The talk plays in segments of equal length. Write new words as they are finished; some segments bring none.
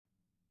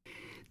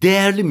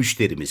Değerli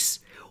müşterimiz,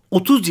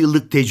 30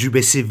 yıllık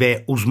tecrübesi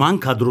ve uzman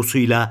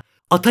kadrosuyla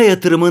Ata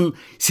Yatırım'ın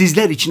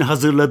sizler için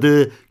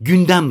hazırladığı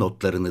gündem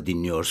notlarını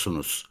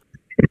dinliyorsunuz.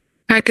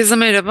 Herkese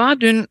merhaba.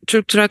 Dün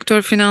Türk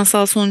Traktör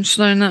finansal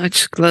sonuçlarını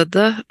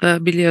açıkladı.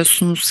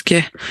 Biliyorsunuz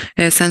ki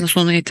sene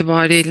sonu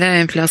itibariyle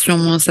enflasyon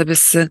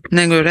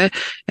muhasebesine göre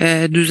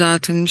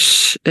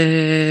düzeltilmiş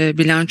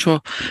bilanço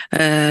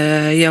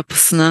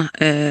yapısına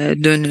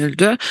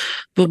dönüldü.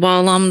 Bu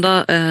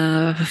bağlamda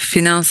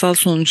finansal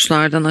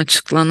sonuçlardan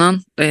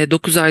açıklanan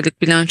 9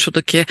 aylık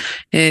bilançodaki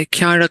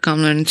kar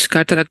rakamlarını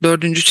çıkartarak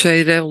 4.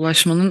 çeyreğe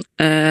ulaşmanın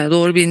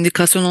doğru bir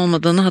indikasyon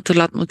olmadığını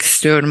hatırlatmak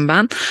istiyorum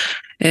ben.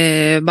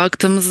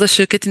 Baktığımızda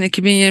şirketin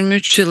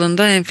 2023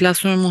 yılında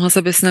enflasyon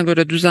muhasebesine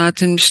göre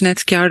düzeltilmiş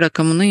net kar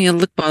rakamının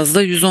yıllık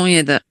bazda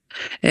 117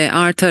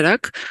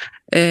 artarak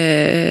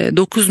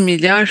 9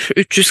 milyar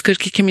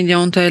 342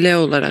 milyon TL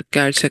olarak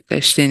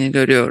gerçekleştiğini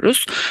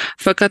görüyoruz.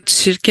 Fakat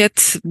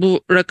şirket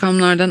bu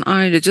rakamlardan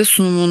ayrıca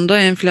sunumunda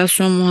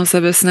enflasyon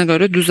muhasebesine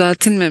göre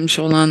düzeltilmemiş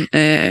olan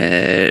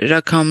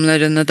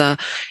rakamlarını da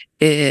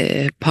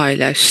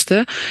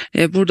paylaştı.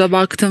 Burada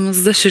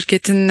baktığımızda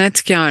şirketin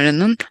net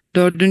karının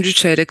 4.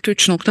 çeyrekte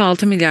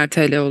 3.6 milyar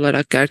TL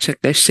olarak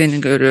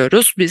gerçekleştiğini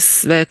görüyoruz.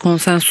 Biz ve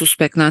konsensus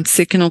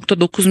beklentisi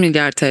 2.9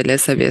 milyar TL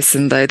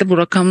seviyesindeydi. Bu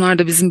rakamlar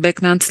da bizim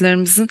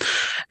beklentilerimizin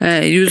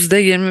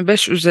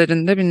 %25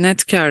 üzerinde bir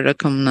net kar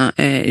rakamına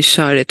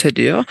işaret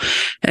ediyor.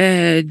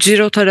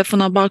 Ciro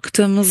tarafına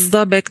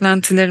baktığımızda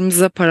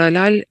beklentilerimize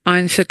paralel,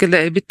 aynı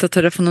şekilde EBITDA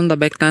tarafının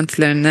da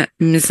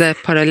beklentilerimize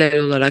paralel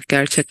olarak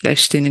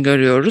gerçekleştiğini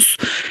görüyoruz.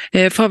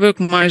 Fabrik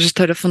marjı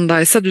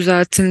tarafındaysa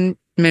düzeltilmiş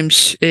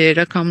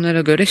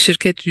rakamlara göre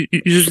şirket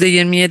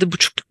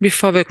 %27,5'luk bir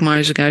fabrik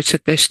marjı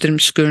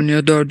gerçekleştirmiş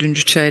görünüyor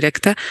 4.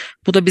 çeyrekte.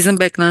 Bu da bizim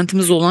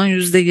beklentimiz olan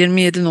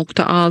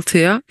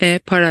 %27,6'ya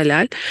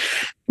paralel.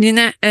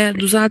 Yine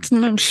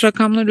düzeltilmemiş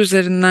rakamlar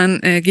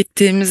üzerinden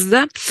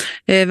gittiğimizde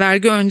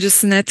vergi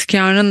öncesi net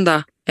karın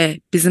da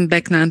bizim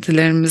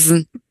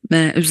beklentilerimizin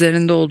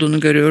üzerinde olduğunu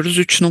görüyoruz.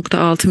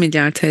 3.6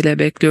 milyar TL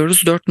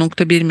bekliyoruz.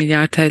 4.1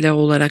 milyar TL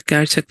olarak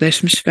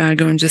gerçekleşmiş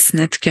vergi öncesi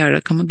net kar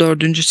rakamı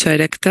 4.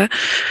 çeyrekte.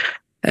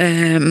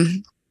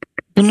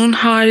 Bunun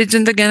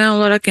haricinde genel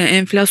olarak yani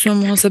enflasyon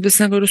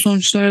muhasebesine göre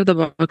sonuçlara da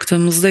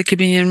baktığımızda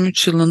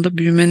 2023 yılında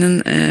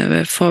büyümenin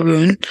ve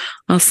FAVÖ'nün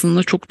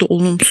aslında çok da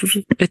olumsuz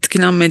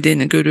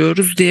etkilenmediğini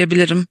görüyoruz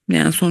diyebilirim.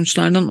 Yani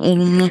sonuçlardan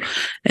olumlu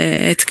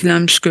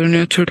etkilenmiş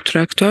görünüyor Türk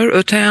Traktör.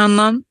 Öte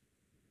yandan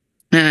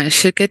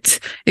şirket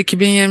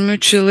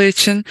 2023 yılı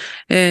için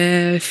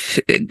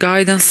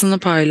guidance'ını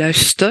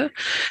paylaştı.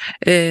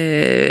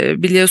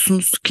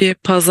 Biliyorsunuz ki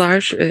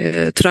pazar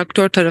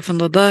traktör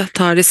tarafında da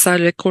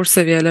tarihsel rekor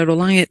seviyeler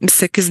olan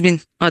 78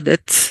 bin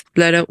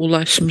adetlere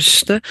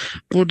ulaşmıştı.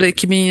 Burada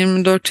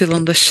 2024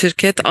 yılında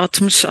şirket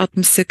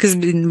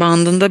 60-68 bin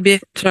bandında bir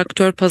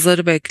traktör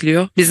pazarı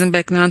bekliyor. Bizim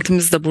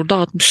beklentimiz de burada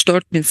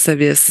 64 bin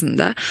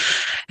seviyesinde.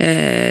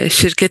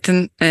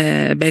 Şirketin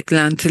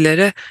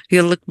beklentileri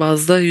yıllık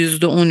bazda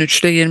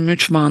 %13 ile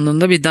 23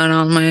 bandında bir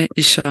daralmaya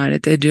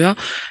işaret ediyor.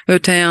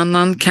 Öte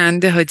yandan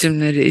kendi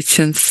hacimleri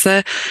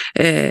içinse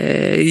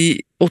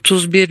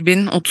 31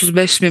 bin,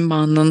 35 bin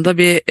bandında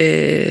bir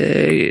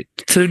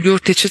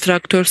yurt içi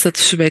traktör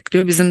satışı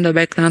bekliyor. Bizim de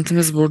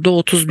beklentimiz burada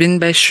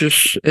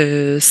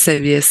 30.500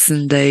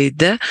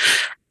 seviyesindeydi.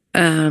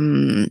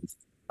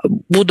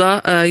 Bu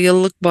da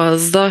yıllık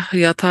bazda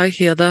yatay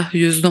ya da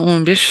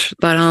 %11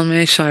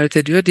 daralmaya işaret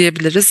ediyor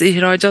diyebiliriz.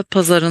 İhracat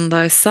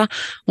pazarındaysa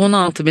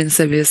 16 bin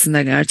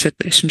seviyesinde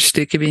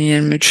gerçekleşmişti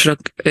 2023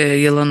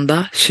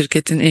 yılında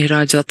şirketin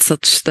ihracat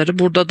satışları.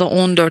 Burada da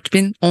 14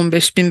 bin,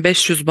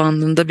 15.500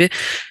 bandında bir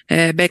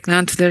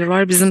beklentileri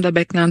var. Bizim de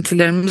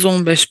beklentilerimiz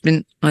 15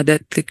 bin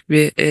adetlik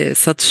bir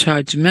satış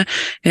hacmi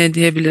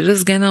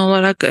diyebiliriz. Genel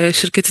olarak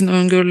şirketin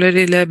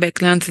öngörüleriyle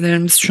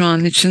beklentilerimiz şu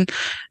an için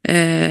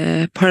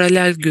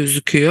paralel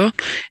gözüküyor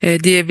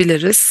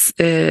diyebiliriz.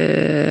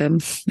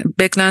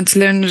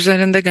 Beklentilerin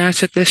üzerinde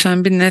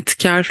gerçekleşen bir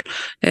net kar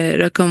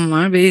rakamı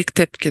var ve ilk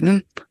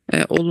tepkinin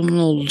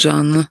olumlu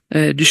olacağını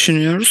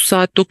düşünüyoruz.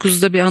 Saat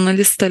 9'da bir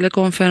analiz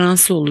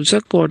telekonferansı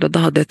olacak. Orada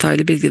daha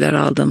detaylı bilgiler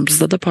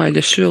aldığımızda da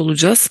paylaşıyor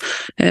olacağız.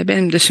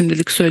 Benim de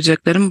şimdilik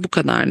söyleyeceklerim bu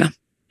kadardı.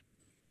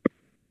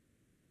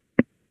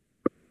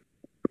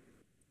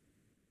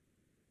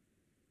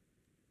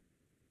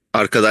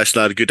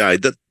 Arkadaşlar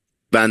günaydın.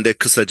 Ben de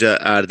kısaca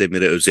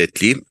Erdemir'i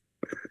özetleyeyim.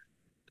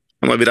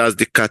 Ama biraz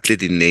dikkatli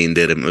dinleyin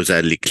derim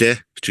özellikle.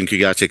 Çünkü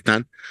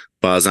gerçekten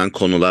bazen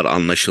konular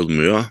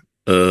anlaşılmıyor.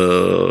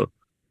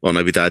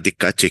 Ona bir daha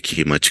dikkat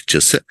çekeyim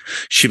açıkçası.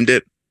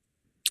 Şimdi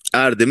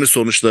Erdemir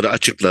sonuçları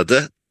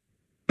açıkladı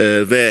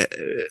ve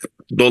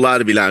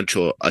dolar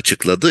bilanço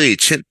açıkladığı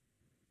için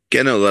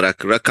genel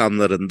olarak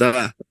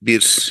rakamlarında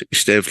bir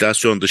işte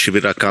enflasyon dışı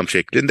bir rakam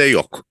şeklinde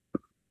yok.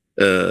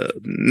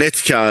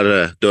 Net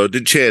karı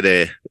 4.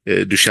 çeyreğe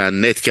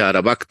düşen net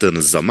kâra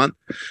baktığınız zaman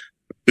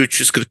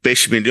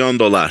 345 milyon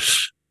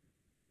dolar.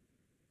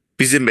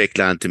 Bizim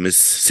beklentimiz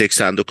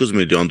 89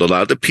 milyon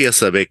dolardı.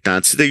 Piyasa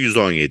beklentisi de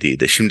 117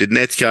 idi. Şimdi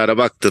net kâra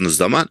baktığınız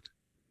zaman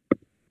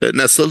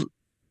nasıl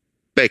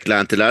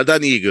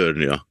beklentilerden iyi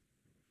görünüyor.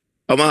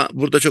 Ama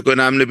burada çok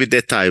önemli bir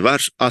detay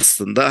var.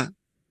 Aslında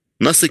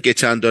nasıl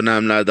geçen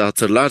dönemlerde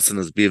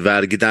hatırlarsınız bir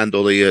vergiden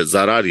dolayı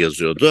zarar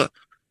yazıyordu.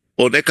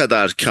 O ne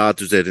kadar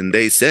kağıt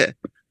üzerindeyse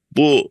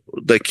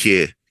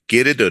buradaki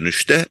geri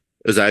dönüşte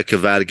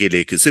özellikle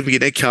vergiyle kısım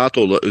yine kağıt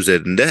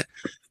üzerinde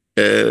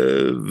e,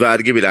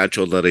 vergi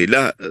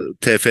bilançolarıyla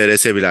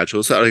TFRS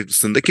bilançosu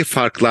arasındaki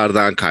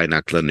farklardan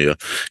kaynaklanıyor.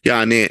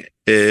 Yani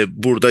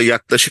burada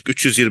yaklaşık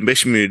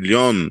 325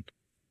 milyon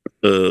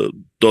e,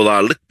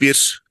 dolarlık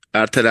bir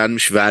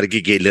ertelenmiş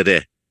vergi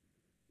geliri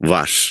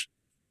var.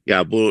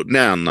 Ya bu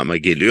ne anlama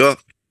geliyor?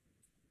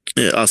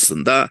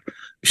 Aslında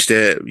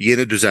işte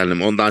yeni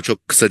düzenleme, ondan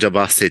çok kısaca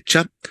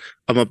bahsedeceğim.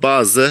 Ama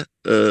bazı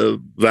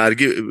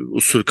vergi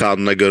usul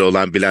kanununa göre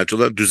olan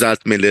bilançoların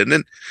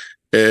düzeltmelerinin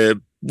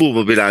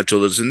bu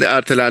bilançolar üzerinde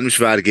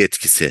ertelenmiş vergi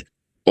etkisi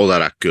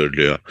olarak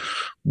görülüyor.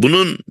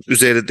 Bunun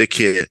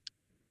üzerindeki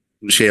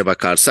şeye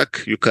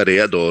bakarsak,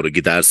 yukarıya doğru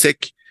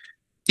gidersek,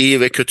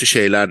 iyi ve kötü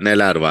şeyler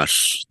neler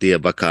var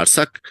diye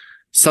bakarsak,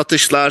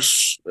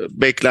 satışlar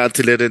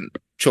beklentilerin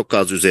çok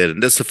az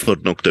üzerinde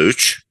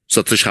 0,3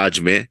 satış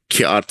hacmi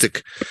ki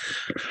artık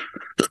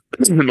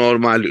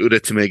normal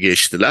üretime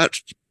geçtiler.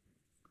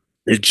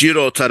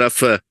 Ciro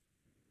tarafı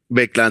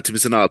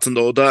beklentimizin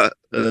altında, o da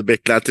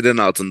beklentilerin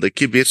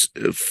altındaki bir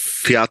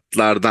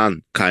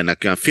fiyatlardan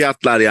kaynak. Yani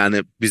fiyatlar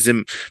yani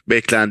bizim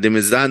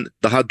beklendiğimizden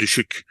daha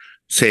düşük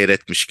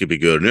seyretmiş gibi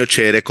görünüyor.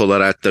 Çeyrek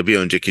olarak da bir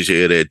önceki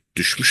çeyreğe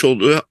düşmüş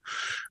oluyor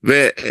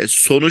ve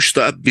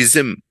sonuçta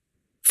bizim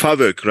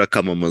FAVÖK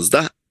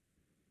rakamımızda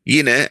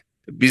yine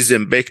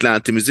bizim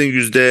beklentimizin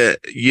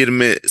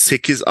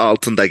 %28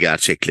 altında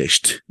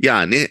gerçekleşti.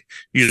 Yani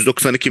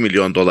 192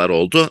 milyon dolar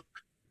oldu.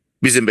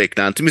 Bizim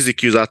beklentimiz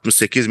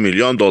 268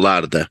 milyon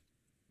dolardı.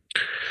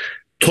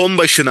 Ton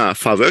başına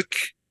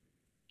FAVÖK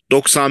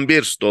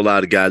 91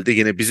 dolar geldi.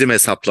 Yine bizim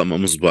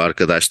hesaplamamız bu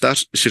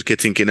arkadaşlar.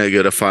 Şirketinkine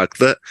göre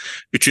farklı.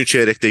 Üçüncü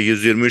çeyrekte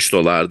 123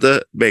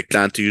 dolardı.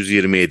 Beklenti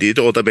 127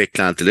 idi. O da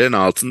beklentilerin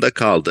altında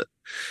kaldı.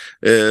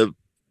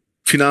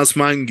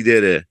 Finansman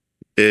gideri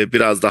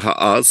biraz daha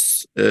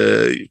az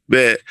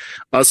ve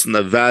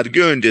aslında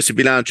vergi öncesi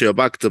bilançoya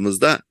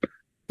baktığımızda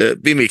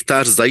bir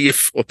miktar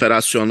zayıf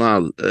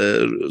operasyonel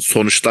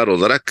sonuçlar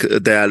olarak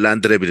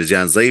değerlendirebiliriz.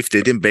 Yani zayıf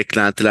dediğim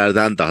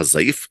beklentilerden daha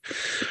zayıf.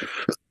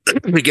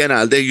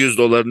 Genelde 100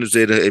 doların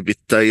üzeri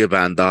EBITDA'yı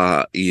ben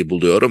daha iyi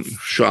buluyorum.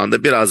 Şu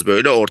anda biraz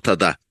böyle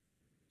ortada.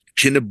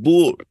 Şimdi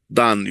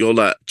buradan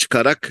yola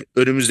çıkarak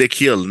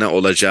önümüzdeki yıl ne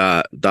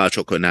olacağı daha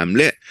çok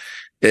önemli.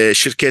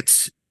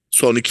 Şirket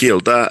son 2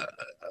 yılda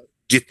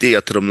ciddi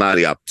yatırımlar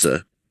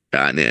yaptı.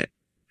 Yani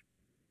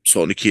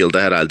son 2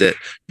 yılda herhalde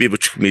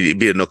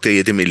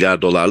 1,7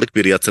 milyar dolarlık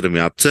bir yatırım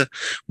yaptı.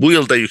 Bu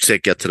yılda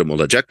yüksek yatırım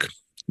olacak.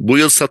 Bu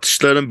yıl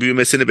satışların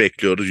büyümesini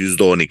bekliyoruz,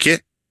 %12.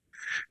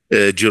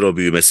 Ciro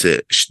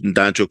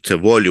büyümesinden çok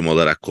da volume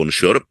olarak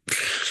konuşuyorum.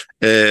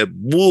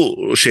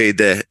 Bu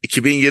şeyde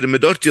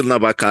 2024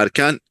 yılına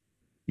bakarken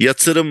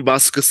yatırım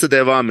baskısı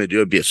devam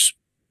ediyor bir.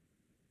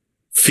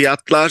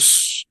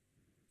 Fiyatlar,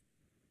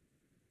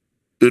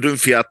 ürün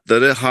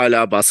fiyatları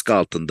hala baskı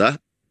altında.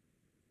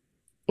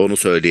 Onu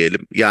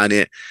söyleyelim.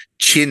 Yani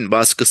Çin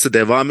baskısı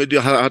devam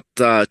ediyor.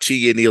 Hatta Çin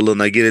yeni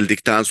yılına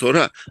girildikten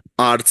sonra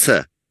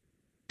artı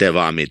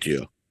devam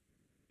ediyor.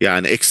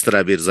 Yani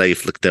ekstra bir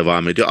zayıflık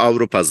devam ediyor.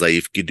 Avrupa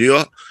zayıf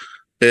gidiyor.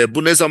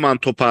 Bu ne zaman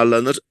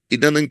toparlanır?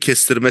 İnanın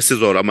kestirmesi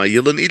zor ama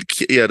yılın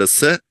ilk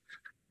yarısı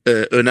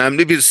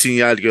önemli bir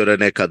sinyal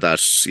görene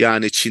kadar,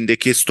 yani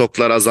Çin'deki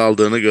stoklar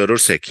azaldığını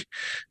görürsek,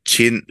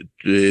 Çin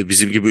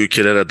bizim gibi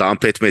ülkelere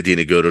dump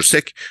etmediğini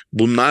görürsek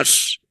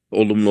bunlar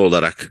olumlu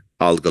olarak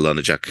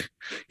algılanacak.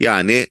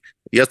 Yani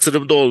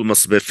yatırımda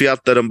olması ve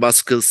fiyatların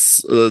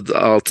baskısı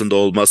altında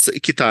olması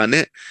iki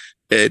tane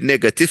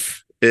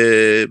negatif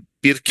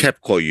bir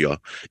cap koyuyor.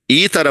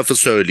 İyi tarafı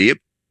söyleyeyim.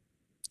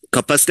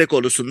 Kapasite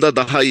konusunda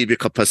daha iyi bir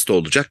kapasite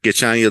olacak.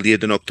 Geçen yıl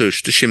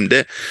 7,3'tü.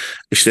 Şimdi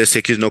işte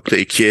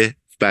 8,2,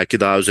 belki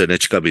daha üzerine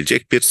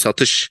çıkabilecek bir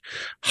satış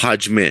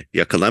hacmi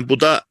yakalan. Bu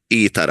da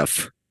iyi taraf.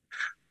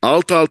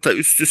 Alt alta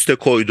üst üste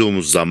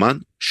koyduğumuz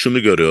zaman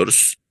şunu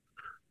görüyoruz.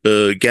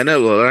 Genel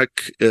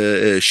olarak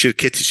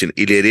şirket için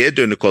ileriye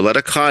dönük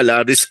olarak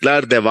hala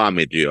riskler devam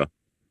ediyor.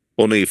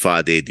 Onu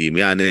ifade edeyim.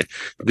 Yani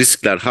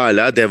riskler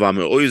hala devam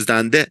ediyor. O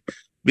yüzden de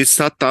biz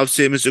sat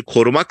tavsiyemizi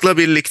korumakla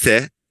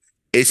birlikte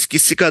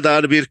eskisi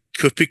kadar bir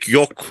köpük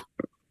yok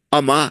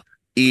ama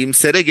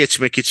iyimsere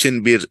geçmek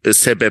için bir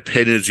sebep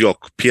henüz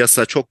yok.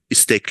 Piyasa çok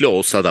istekli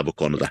olsa da bu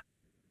konuda.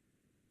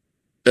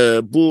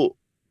 Bu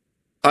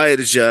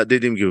ayrıca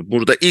dediğim gibi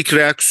burada ilk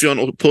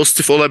reaksiyon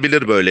pozitif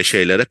olabilir böyle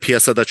şeylere.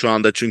 Piyasada şu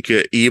anda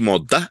çünkü iyi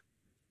modda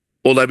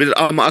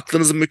olabilir ama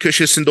aklınızın bir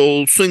köşesinde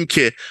olsun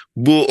ki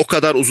bu o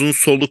kadar uzun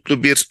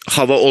soluklu bir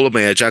hava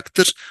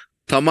olmayacaktır.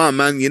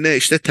 Tamamen yine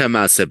işte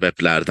temel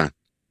sebeplerden.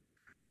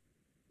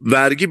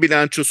 Vergi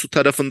bilançosu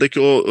tarafındaki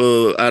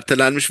o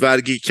ertelenmiş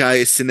vergi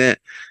hikayesine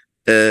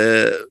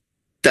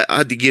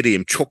hadi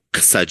gireyim çok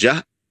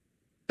kısaca.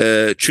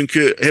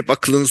 Çünkü hep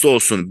aklınızda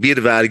olsun,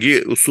 bir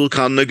vergi usul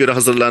kanununa göre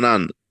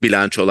hazırlanan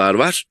bilançolar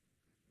var.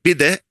 Bir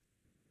de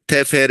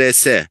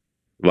TFRS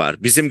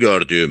var, bizim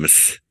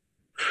gördüğümüz.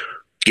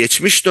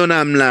 Geçmiş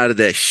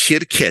dönemlerde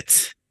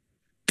şirket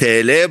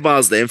TL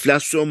bazlı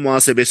enflasyon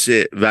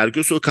muhasebesi vergi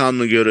usul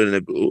kanunu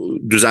göre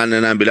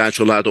düzenlenen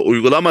bilançolarda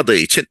uygulamadığı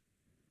için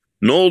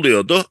ne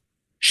oluyordu?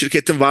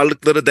 Şirketin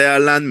varlıkları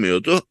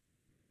değerlenmiyordu.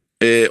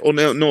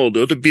 Ne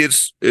oluyordu?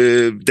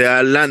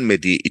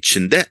 Değerlenmediği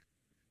için de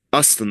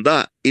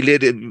aslında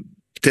ileri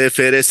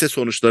TFRS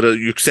sonuçları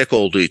yüksek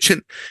olduğu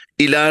için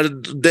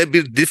ileride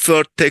bir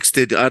deferred tax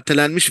dediği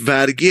ertelenmiş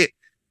vergi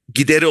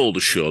gideri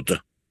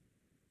oluşuyordu.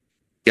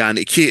 Yani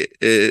iki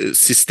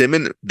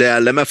sistemin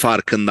değerleme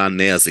farkından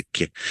ne yazık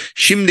ki.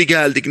 Şimdi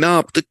geldik, ne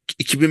yaptık?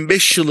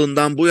 2005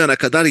 yılından bu yana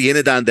kadar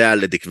yeniden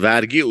değerledik.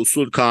 Vergi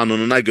usul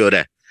kanununa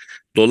göre.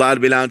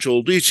 Dolar bilanço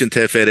olduğu için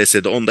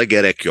TFRS'de onda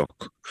gerek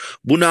yok.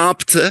 Bu ne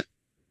yaptı?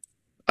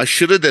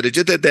 Aşırı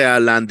derecede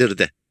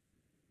değerlendirdi.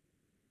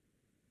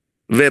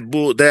 Ve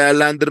bu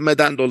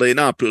değerlendirmeden dolayı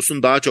ne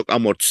yapıyorsun? Daha çok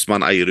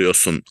amortisman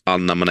ayırıyorsun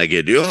anlamına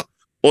geliyor.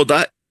 O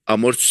da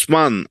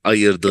amortisman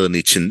ayırdığın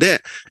için de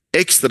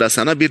ekstra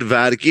sana bir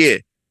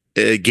vergi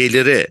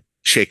geliri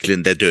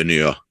şeklinde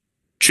dönüyor.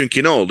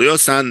 Çünkü ne oluyor?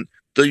 Sen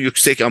de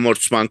yüksek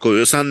amortisman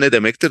koyuyorsan ne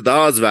demektir?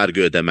 Daha az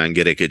vergi ödemen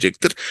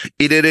gerekecektir.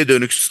 İleri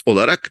dönük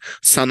olarak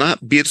sana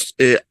bir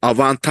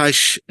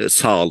avantaj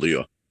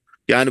sağlıyor.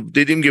 Yani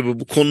dediğim gibi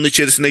bu konunun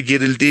içerisine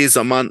girildiği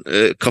zaman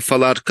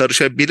kafalar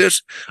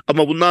karışabilir.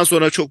 Ama bundan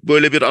sonra çok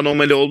böyle bir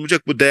anomali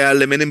olmayacak. Bu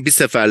değerlemenin bir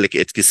seferlik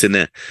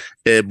etkisini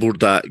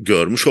burada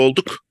görmüş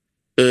olduk.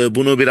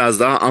 Bunu biraz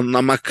daha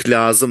anlamak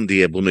lazım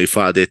diye bunu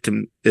ifade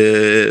ettim.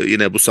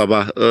 Yine bu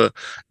sabah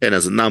en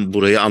azından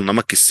burayı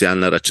anlamak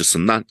isteyenler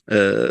açısından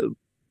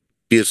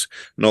bir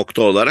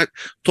nokta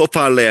olarak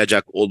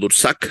toparlayacak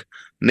olursak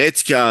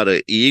net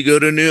karı iyi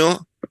görünüyor.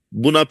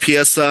 Buna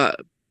piyasa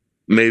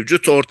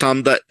mevcut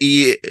ortamda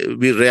iyi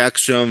bir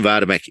reaksiyon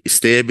vermek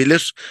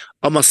isteyebilir.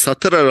 Ama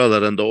satır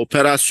aralarında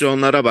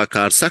operasyonlara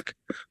bakarsak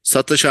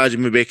satış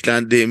hacmi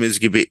beklendiğimiz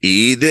gibi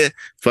iyiydi.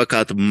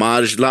 Fakat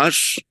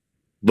marjlar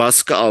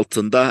baskı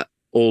altında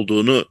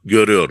olduğunu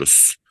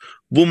görüyoruz.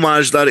 Bu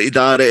marjlar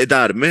idare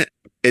eder mi?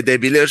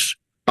 Edebilir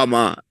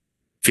ama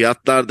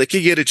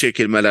fiyatlardaki geri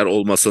çekilmeler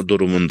olması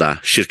durumunda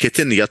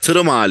şirketin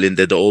yatırım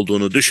halinde de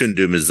olduğunu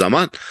düşündüğümüz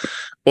zaman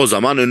o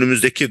zaman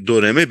önümüzdeki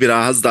dönemi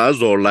biraz daha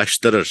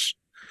zorlaştırır.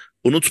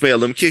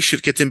 Unutmayalım ki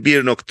şirketin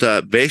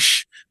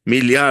 1,5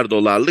 milyar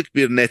dolarlık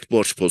bir net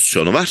borç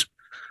pozisyonu var.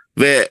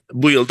 Ve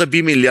bu yılda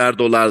 1 milyar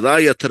dolar daha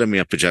yatırım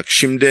yapacak.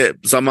 Şimdi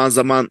zaman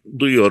zaman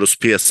duyuyoruz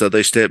piyasada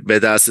işte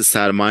bedelsiz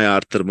sermaye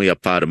artırımı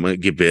yapar mı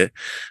gibi.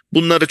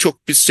 Bunları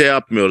çok biz şey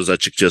yapmıyoruz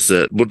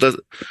açıkçası. Burada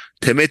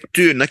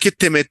nakit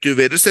temettü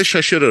verirse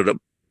şaşırırım.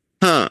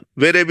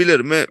 Verebilir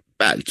mi?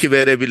 Belki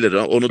verebilir.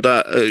 Onu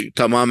da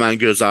tamamen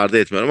göz ardı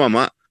etmiyorum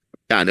ama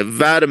yani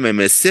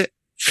vermemesi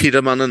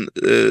firmanın,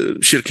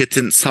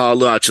 şirketin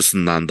sağlığı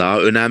açısından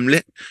daha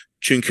önemli.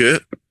 Çünkü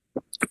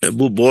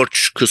bu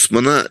borç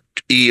kısmını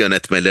iyi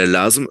yönetmeleri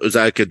lazım.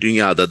 Özellikle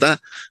dünyada da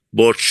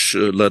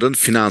borçların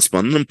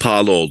finansmanının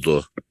pahalı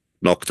olduğu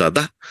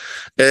noktada.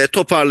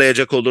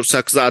 Toparlayacak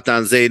olursak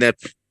zaten Zeynep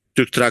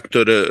Türk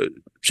Traktörü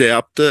şey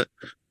yaptı.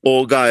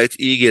 O gayet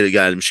iyi geri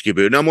gelmiş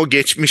gibi görünüyor ama o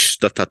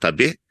geçmiş data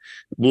tabii.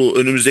 Bu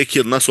önümüzdeki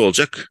yıl nasıl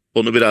olacak?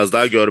 Onu biraz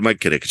daha görmek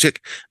gerekecek.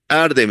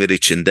 Erdemir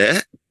için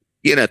de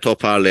yine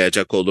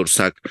toparlayacak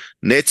olursak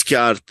net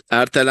kar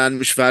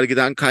ertelenmiş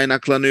vergiden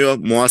kaynaklanıyor.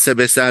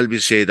 Muhasebesel bir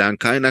şeyden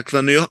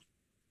kaynaklanıyor.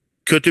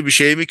 Kötü bir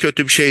şey mi?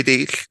 Kötü bir şey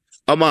değil.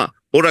 Ama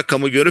o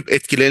rakamı görüp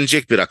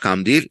etkilenecek bir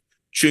rakam değil.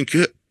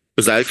 Çünkü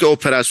özellikle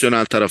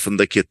operasyonel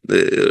tarafındaki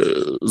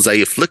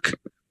zayıflık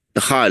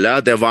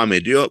hala devam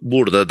ediyor.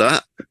 Burada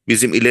da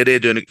bizim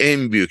ileriye dönük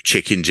en büyük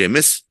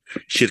çekincemiz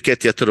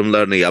şirket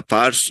yatırımlarını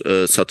yapar,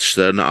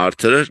 satışlarını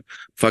artırır.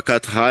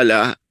 Fakat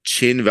hala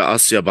Çin ve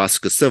Asya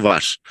baskısı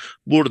var.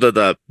 Burada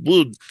da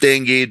bu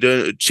dengeyi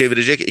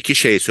çevirecek iki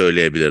şey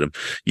söyleyebilirim.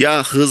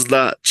 Ya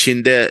hızla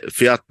Çin'de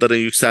fiyatların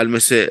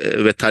yükselmesi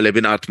ve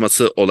talebin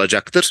artması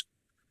olacaktır.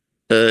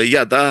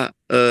 Ya da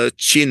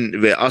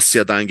Çin ve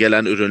Asya'dan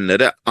gelen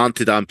ürünlere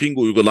antidumping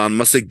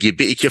uygulanması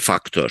gibi iki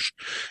faktör.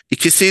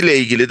 İkisiyle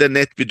ilgili de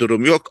net bir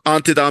durum yok.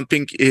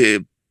 Antidumping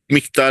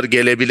miktar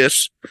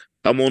gelebilir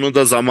ama onun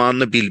da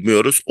zamanını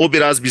bilmiyoruz. O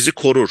biraz bizi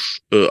korur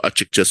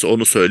açıkçası,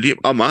 onu söyleyeyim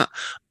ama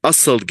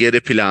asıl geri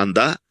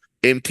planda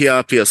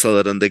emtia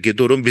piyasalarındaki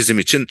durum bizim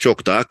için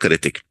çok daha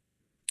kritik.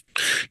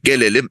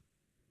 Gelelim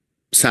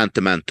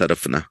sentiment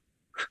tarafına.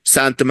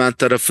 Sentiment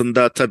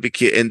tarafında tabii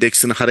ki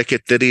endeksin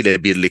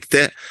hareketleriyle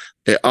birlikte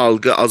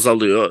algı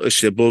azalıyor,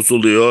 işte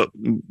bozuluyor,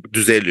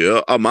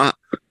 düzeliyor ama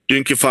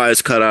dünkü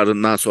faiz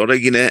kararından sonra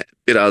yine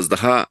biraz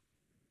daha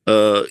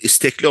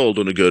istekli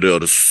olduğunu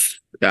görüyoruz.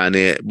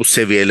 Yani bu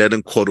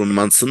seviyelerin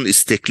korunmasının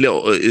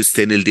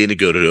istenildiğini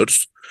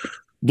görüyoruz.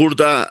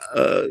 Burada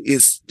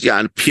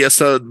yani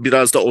piyasa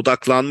biraz da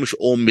odaklanmış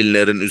 10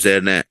 binlerin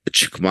üzerine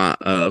çıkma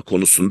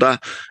konusunda.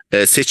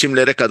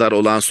 Seçimlere kadar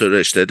olan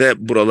süreçte de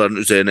buraların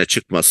üzerine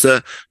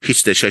çıkması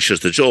hiç de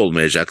şaşırtıcı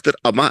olmayacaktır.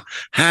 Ama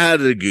her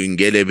gün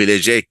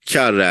gelebilecek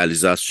kar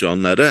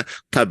realizasyonları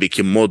tabii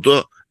ki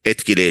modu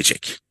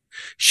etkileyecek.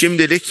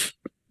 Şimdilik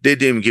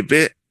dediğim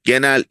gibi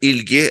genel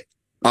ilgi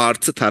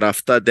artı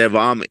tarafta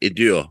devam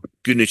ediyor.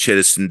 Gün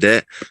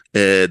içerisinde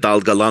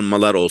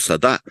dalgalanmalar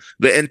olsa da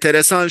ve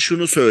enteresan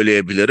şunu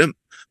söyleyebilirim.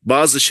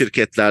 Bazı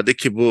şirketlerde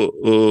ki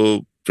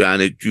bu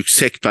yani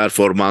yüksek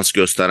performans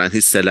gösteren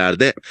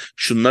hisselerde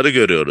şunları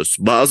görüyoruz.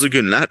 Bazı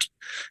günler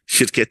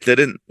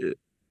şirketlerin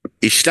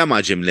işlem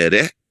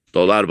hacimleri,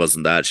 dolar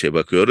bazında her şeye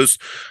bakıyoruz,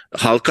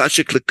 halka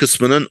açıklık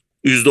kısmının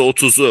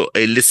 %30'u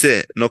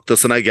 50'si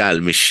noktasına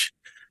gelmiş.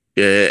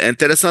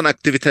 Enteresan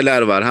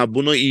aktiviteler var.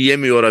 Bunu iyiye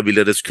mi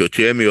yorabiliriz,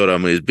 kötüye mi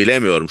yoramayız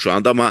bilemiyorum şu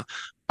anda ama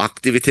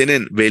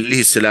aktivitenin belli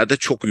hisselerde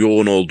çok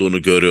yoğun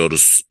olduğunu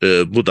görüyoruz.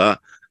 Bu da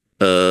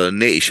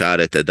ne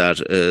işaret eder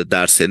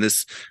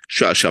derseniz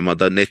şu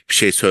aşamada net bir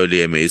şey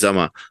söyleyemeyiz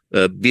ama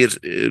bir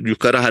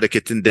yukarı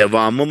hareketin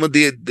devamı mı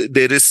diye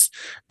deriz,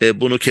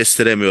 bunu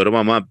kestiremiyorum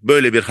ama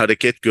böyle bir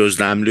hareket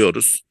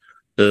gözlemliyoruz.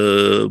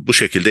 Bu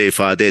şekilde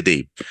ifade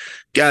edeyim.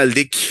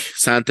 Geldik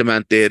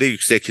sentiment değeri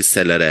yüksek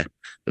hisselere.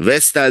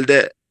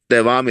 Vestel'de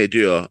devam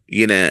ediyor.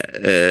 Yine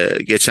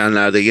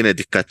geçenlerde yine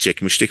dikkat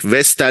çekmiştik.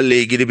 Vestel'le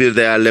ilgili bir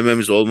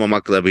değerlememiz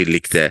olmamakla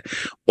birlikte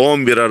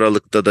 11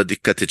 Aralık'ta da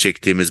dikkati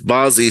çektiğimiz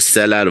bazı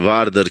hisseler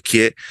vardır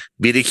ki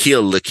 1-2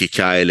 yıllık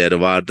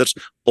hikayeleri vardır.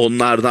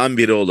 Onlardan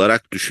biri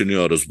olarak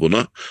düşünüyoruz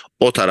bunu.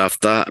 O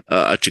tarafta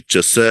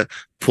açıkçası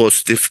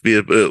pozitif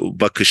bir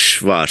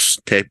bakış var.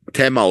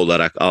 Tema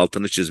olarak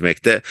altını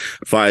çizmekte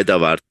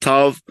fayda var.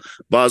 TAV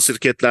bazı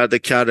şirketlerde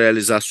kar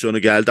realizasyonu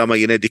geldi ama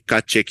yine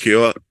dikkat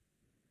çekiyor.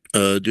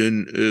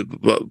 Dün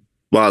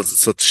bazı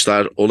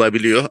satışlar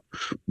olabiliyor.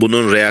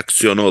 Bunun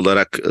reaksiyonu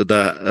olarak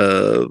da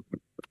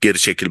geri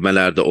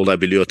çekilmeler de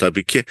olabiliyor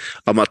tabii ki.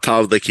 Ama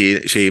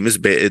TAV'daki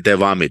şeyimiz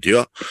devam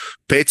ediyor.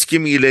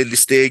 Petkim ile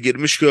listeye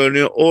girmiş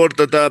görünüyor.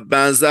 Orada da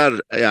benzer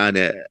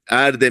yani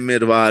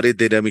Erdemirvari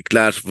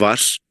dinamikler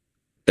var.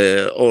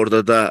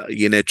 Orada da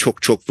yine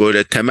çok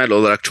böyle temel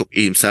olarak çok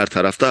iyimser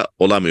tarafta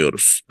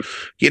olamıyoruz.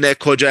 Yine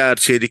Kocaer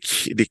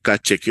Çelik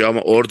dikkat çekiyor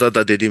ama orada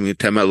da dediğim gibi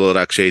temel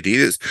olarak şey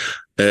değiliz.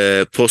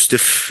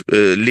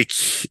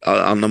 Pozitiflik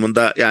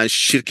anlamında yani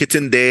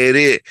şirketin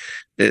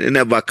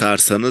değerine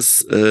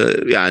bakarsanız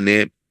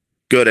yani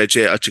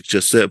görece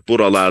açıkçası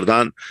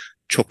buralardan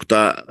çok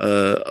da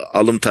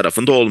alım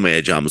tarafında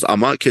olmayacağımız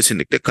ama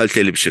kesinlikle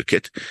kaliteli bir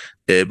şirket.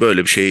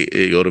 Böyle bir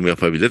şey yorum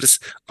yapabiliriz.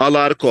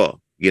 Alarko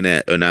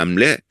yine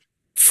önemli.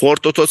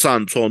 Ford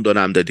Otosan son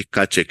dönemde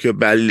dikkat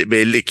çekiyor.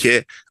 Belli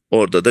ki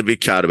orada da bir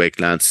kar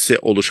beklentisi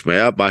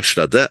oluşmaya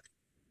başladı.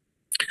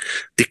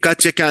 Dikkat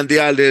çeken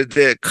diğerleri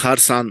de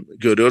Karsan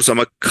görüyoruz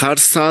ama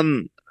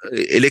Karsan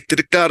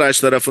elektrikli araç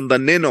tarafında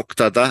ne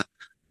noktada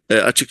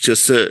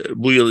açıkçası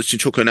bu yıl için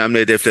çok önemli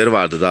hedefleri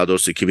vardı. Daha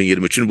doğrusu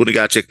 2023'ün bunu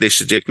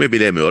gerçekleştirecek mi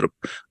bilemiyorum.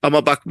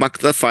 Ama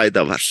bakmakta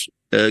fayda var.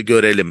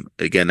 Görelim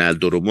genel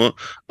durumu.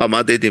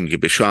 Ama dediğim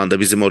gibi şu anda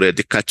bizim oraya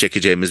dikkat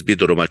çekeceğimiz bir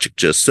durum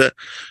açıkçası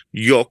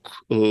yok.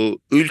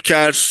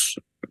 Ülker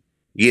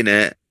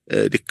yine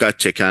dikkat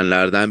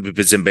çekenlerden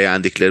bizim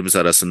beğendiklerimiz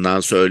arasından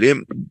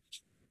söyleyeyim.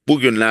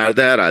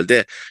 Bugünlerde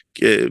herhalde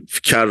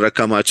kar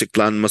rakamı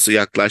açıklanması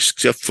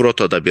yaklaştıkça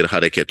Froto'da bir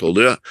hareket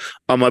oluyor.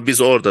 Ama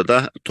biz orada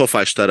da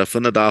Tofaş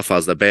tarafını daha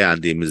fazla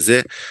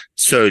beğendiğimizi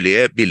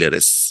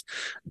söyleyebiliriz.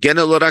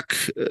 Genel olarak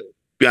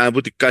yani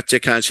bu dikkat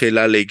çeken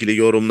şeylerle ilgili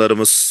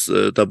yorumlarımız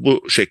da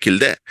bu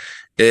şekilde.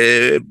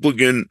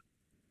 Bugün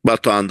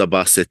Batuhan da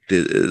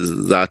bahsetti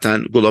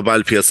zaten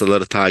global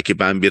piyasaları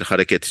takiben bir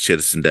hareket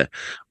içerisinde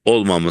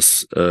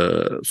olmamız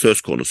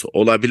söz konusu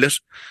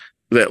olabilir.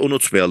 Ve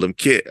unutmayalım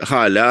ki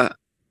hala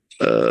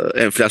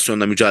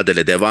enflasyonla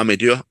mücadele devam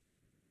ediyor.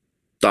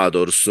 Daha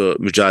doğrusu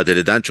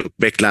mücadeleden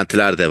çok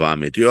beklentiler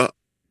devam ediyor.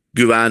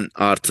 Güven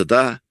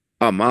artıda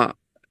ama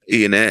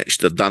yine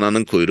işte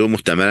dananın kuyruğu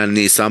muhtemelen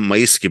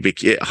Nisan-Mayıs gibi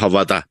ki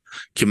havada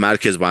ki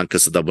Merkez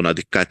Bankası da buna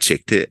dikkat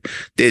çekti.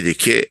 Dedi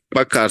ki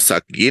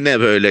bakarsak yine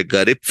böyle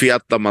garip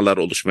fiyatlamalar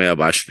oluşmaya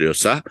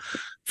başlıyorsa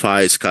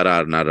faiz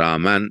kararına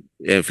rağmen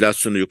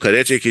enflasyonu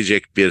yukarıya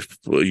çekecek bir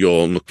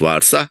yoğunluk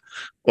varsa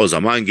o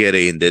zaman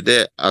gereğinde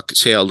de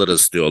şey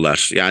alırız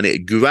diyorlar.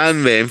 Yani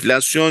güven ve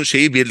enflasyon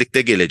şeyi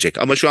birlikte gelecek.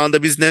 Ama şu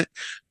anda biz ne?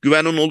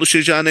 Güvenin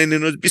oluşacağına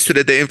inanıyoruz. Bir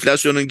sürede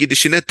enflasyonun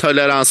gidişine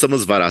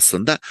toleransımız var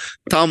aslında.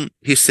 Tam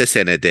hisse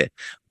senedi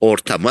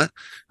ortamı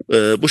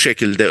bu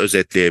şekilde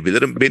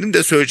özetleyebilirim. Benim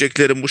de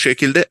söyleyeceklerim bu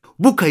şekilde.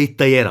 Bu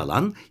kayıtta yer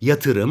alan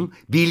yatırım,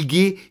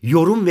 bilgi,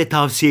 yorum ve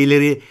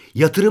tavsiyeleri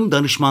yatırım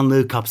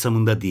danışmanlığı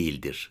kapsamında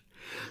değildir.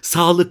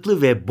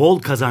 Sağlıklı ve bol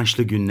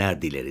kazançlı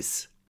günler dileriz.